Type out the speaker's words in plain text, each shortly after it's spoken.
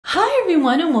Hi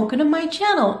everyone and welcome to my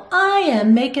channel. I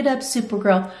am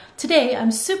MakeITUpSuperGURL. Today I'm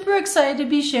super excited to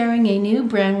be sharing a new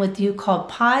brand with you called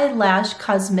PiLash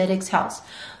Cosmetics House.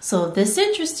 So if this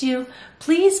interests you,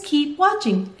 please keep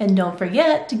watching and don't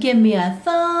forget to give me a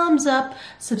thumbs up,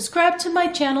 subscribe to my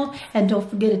channel, and don't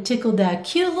forget to tickle that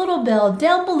cute little bell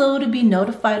down below to be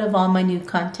notified of all my new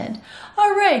content.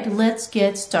 Alright, let's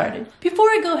get started. Before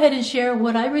I go ahead and share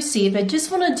what I received, I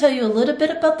just want to tell you a little bit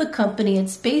about the company.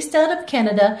 It's based out of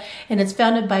Canada and it's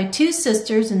founded by two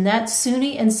sisters, and that's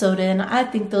Suni and Soda, and I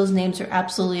think those names are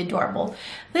absolutely adorable.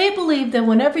 They believe that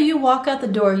whenever you walk out the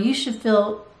door, you should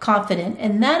feel confident,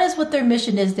 and that is what their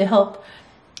mission is, to help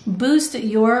boost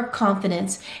your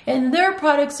confidence. And their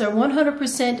products are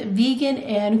 100% vegan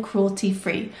and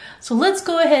cruelty-free. So let's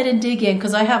go ahead and dig in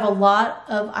because I have a lot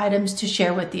of items to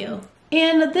share with you.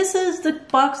 And this is the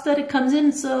box that it comes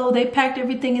in. So they packed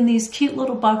everything in these cute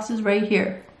little boxes right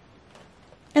here.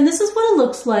 And this is what it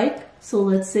looks like. So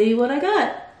let's see what I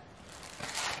got.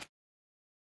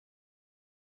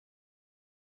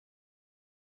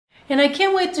 And I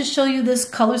can't wait to show you this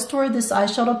color story, this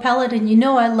eyeshadow palette. And you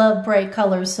know I love bright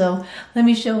colors, so let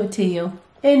me show it to you.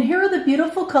 And here are the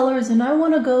beautiful colors, and I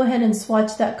want to go ahead and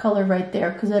swatch that color right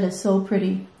there because that is so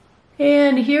pretty.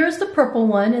 And here's the purple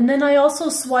one, and then I also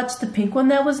swatched the pink one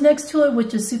that was next to it,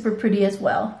 which is super pretty as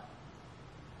well.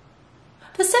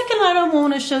 The second item I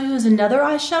want to show you is another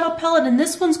eyeshadow palette, and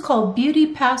this one's called Beauty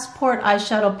Passport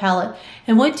Eyeshadow Palette.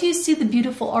 And wait till you see the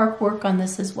beautiful artwork on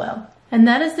this as well. And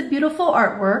that is the beautiful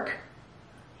artwork.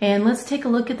 And let's take a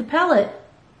look at the palette.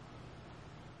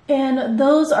 And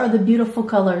those are the beautiful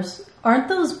colors. Aren't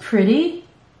those pretty?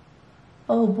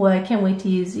 Oh boy, I can't wait to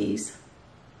use these.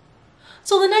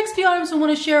 So the next few items I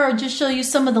want to share are just show you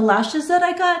some of the lashes that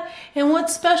I got. And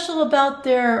what's special about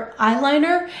their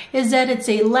eyeliner is that it's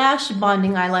a lash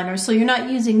bonding eyeliner. So you're not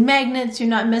using magnets, you're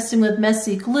not messing with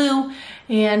messy glue.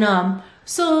 And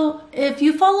so if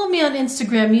you follow me on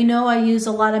Instagram, you know I use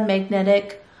a lot of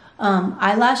magnetic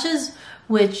eyelashes,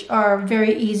 which are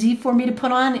very easy for me to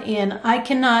put on. And I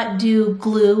cannot do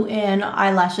glue and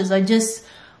eyelashes. I just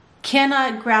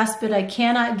cannot grasp it. I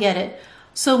cannot get it.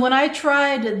 So when I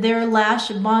tried their lash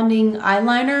bonding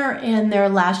eyeliner and their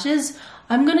lashes,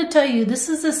 I'm going to tell you, this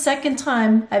is the second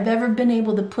time I've ever been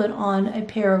able to put on a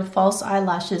pair of false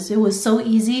eyelashes. It was so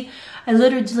easy. I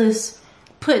literally just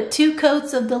put 2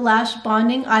 coats of the lash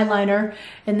bonding eyeliner,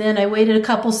 and then I waited a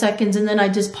couple seconds, and then I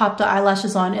just popped the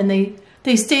eyelashes on, and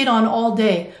they stayed on all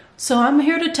day. So I'm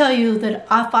here to tell you that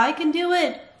if I can do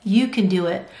it, you can do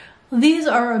it. These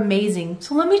are amazing.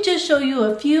 So let me just show you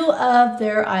a few of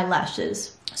their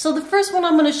eyelashes. So the first one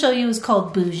I'm going to show you is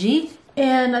called Bougie,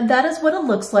 and that is what it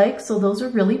looks like. So those are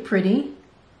really pretty.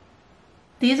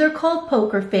 These are called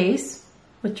Poker Face,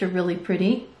 which are really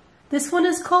pretty. This one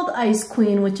is called Ice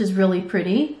Queen, which is really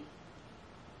pretty.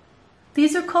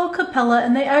 These are called Capella,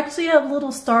 and they actually have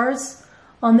little stars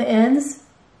on the ends,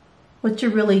 which are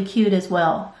really cute as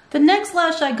well. The next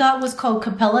lash I got was called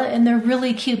Capella, and they're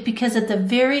really cute because at the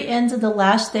very ends of the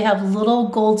lash they have little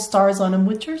gold stars on them,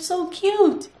 which are so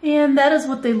cute. And that is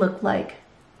what they look like.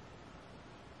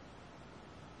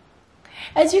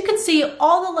 As you can see,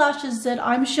 all the lashes that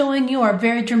I'm showing you are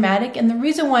very dramatic, and the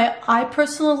reason why I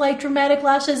personally like dramatic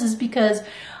lashes is because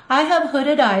I have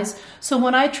hooded eyes, so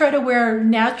when I try to wear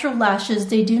natural lashes,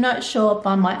 they do not show up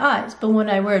on my eyes. But when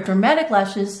I wear dramatic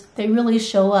lashes, they really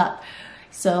show up.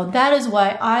 So that is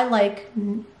why I like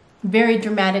very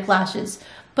dramatic lashes.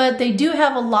 But they do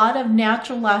have a lot of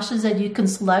natural lashes that you can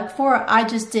select for. I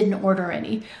just didn't order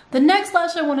any. The next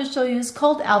lash I want to show you is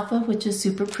called Alpha, which is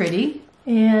super pretty.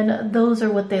 And those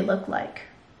are what they look like.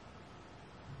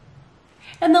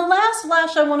 And the last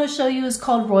lash I want to show you is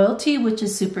called Royalty, which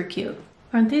is super cute.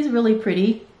 Aren't these really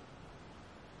pretty?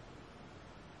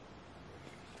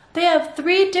 They have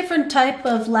 3 different type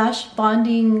of lash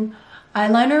bonding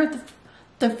eyeliner.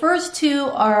 The first 2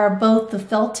 are both the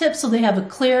felt tip, so they have a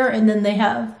clear, and then they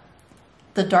have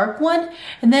the dark one,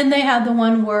 and then they have the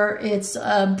one where it's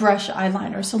a brush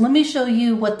eyeliner. So let me show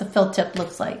you what the felt tip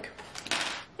looks like.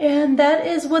 And that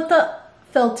is what the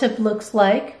felt tip looks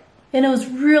like, and it was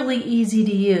really easy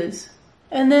to use.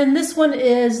 And then this one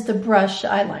is the brush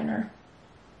eyeliner.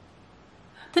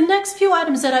 The next few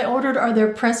items that I ordered are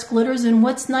their pressed glitters, and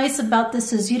what's nice about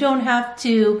this is you don't have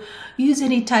to use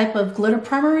any type of glitter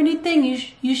primer or anything.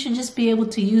 You should just be able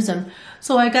to use them.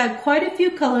 So I got quite a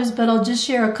few colors, but I'll just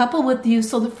share a couple with you.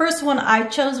 So the first one I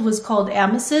chose was called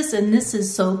Amethyst, and this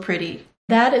is so pretty.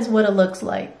 That is what it looks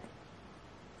like.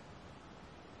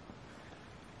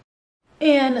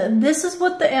 And this is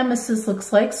what the amethyst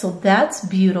looks like, so that's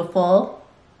beautiful.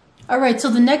 All right, so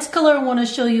the next color I want to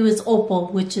show you is Opal,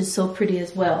 which is so pretty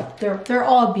as well. They're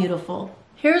all beautiful.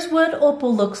 Here's what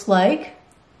Opal looks like.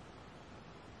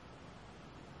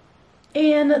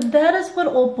 And that is what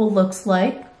Opal looks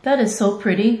like. That is so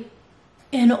pretty.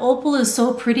 And Opal is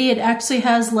so pretty. It actually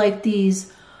has like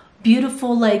these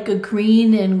beautiful like a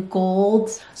green and gold.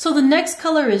 So the next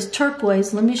color is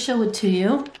turquoise. Let me show it to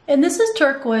you. And this is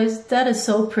turquoise. That is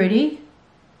so pretty.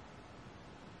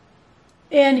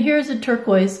 And here's a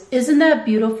turquoise. Isn't that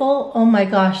beautiful? Oh my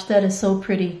gosh, that is so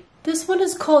pretty. This one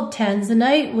is called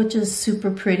Tanzanite, which is super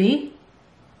pretty.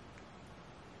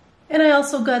 And I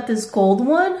also got this gold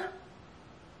one.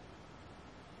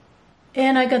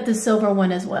 And I got the silver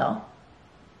one as well.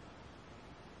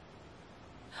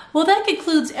 Well, that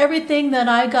concludes everything that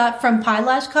I got from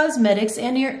PiLash Cosmetics.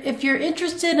 And if you're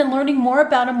interested in learning more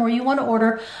about them or you want to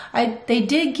order, they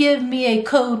did give me a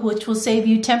code which will save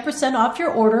you 10% off your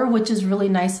order, which is really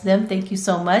nice of them. Thank you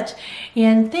so much.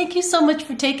 And thank you so much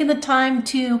for taking the time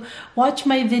to watch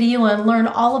my video and learn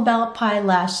all about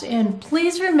PiLash. And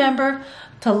please remember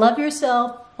to love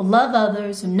yourself, love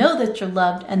others, know that you're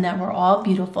loved, and that we're all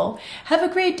beautiful. Have a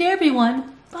great day,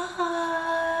 everyone.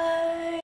 Bye.